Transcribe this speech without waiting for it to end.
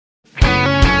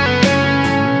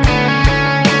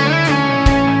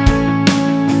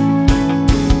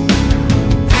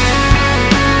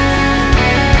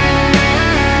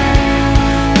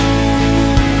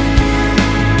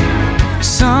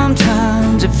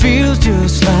feels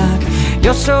just like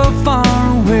you're so far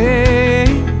away.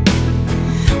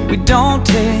 We don't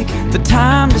take the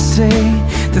time to say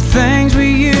the things we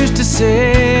used to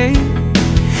say.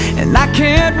 And I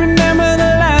can't remember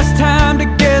the last time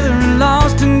together and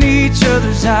lost in each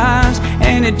other's eyes.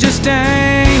 And it just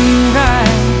ain't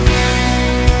right.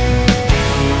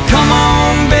 Come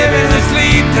on, baby, let's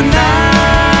leave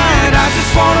tonight. I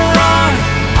just wanna run,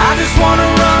 I just wanna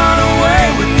run away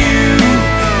with you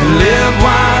and live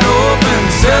wide open,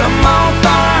 set them on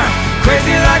fire,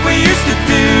 crazy like we used to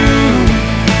do.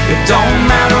 It don't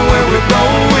matter where we're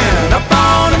going, up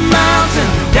on a mountain,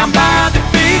 down by the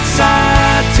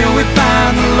beachside, till we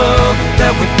find the love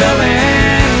that we fell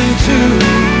into.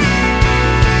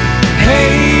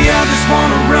 Hey, I just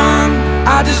wanna run,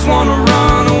 I just wanna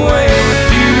run away with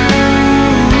you.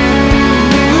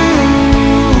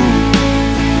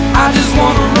 I just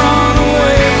wanna run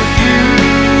away with you.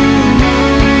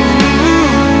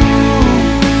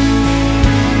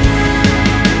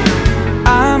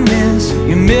 I miss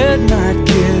your midnight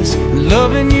kiss,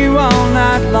 loving you all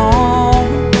night long.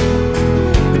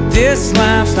 But this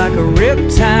life's like a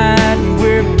riptide and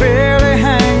we're barely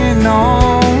hanging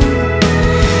on.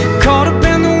 Caught up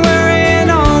in the worry and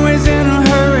always in a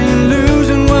hurry,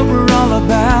 losing what we're all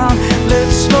about.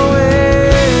 Let's slow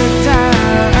it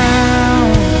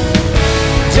down,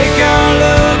 take our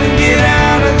love and get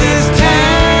out of this town.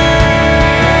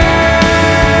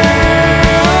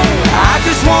 I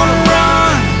just wanna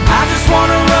run, I just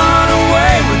wanna run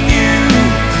away with you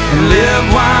and live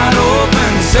wide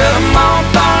open, set them on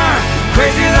fire,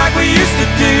 crazy like we used to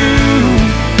do.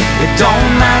 It don't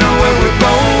matter where we're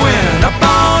going, up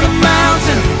on a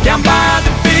mountain, down by the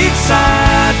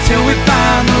beachside, till we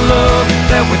find the love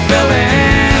that we fell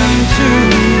into.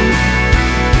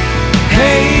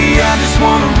 Hey, I just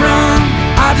wanna run,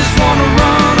 I just wanna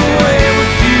run away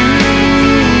with you.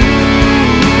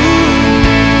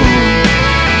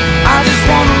 I just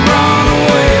wanna run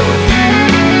away with you.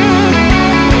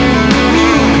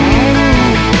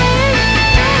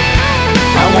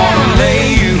 I wanna lay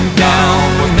you down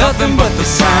with nothing but the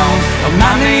sound of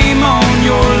my name on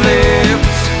your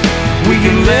lips. We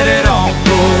can let it all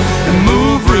go and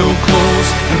move real close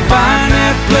and find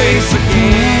that place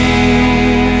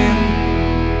again.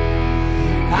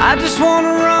 I just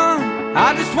wanna run,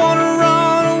 I just wanna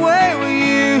run away with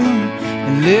you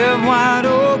and live wide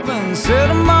open, set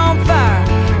them on fire,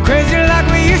 crazy like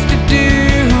we used to do.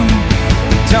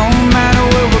 It don't matter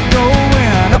where we're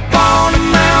going, up on a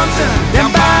mountain,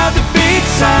 down by the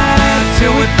beachside,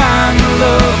 till we find the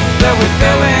love that we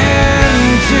fell in.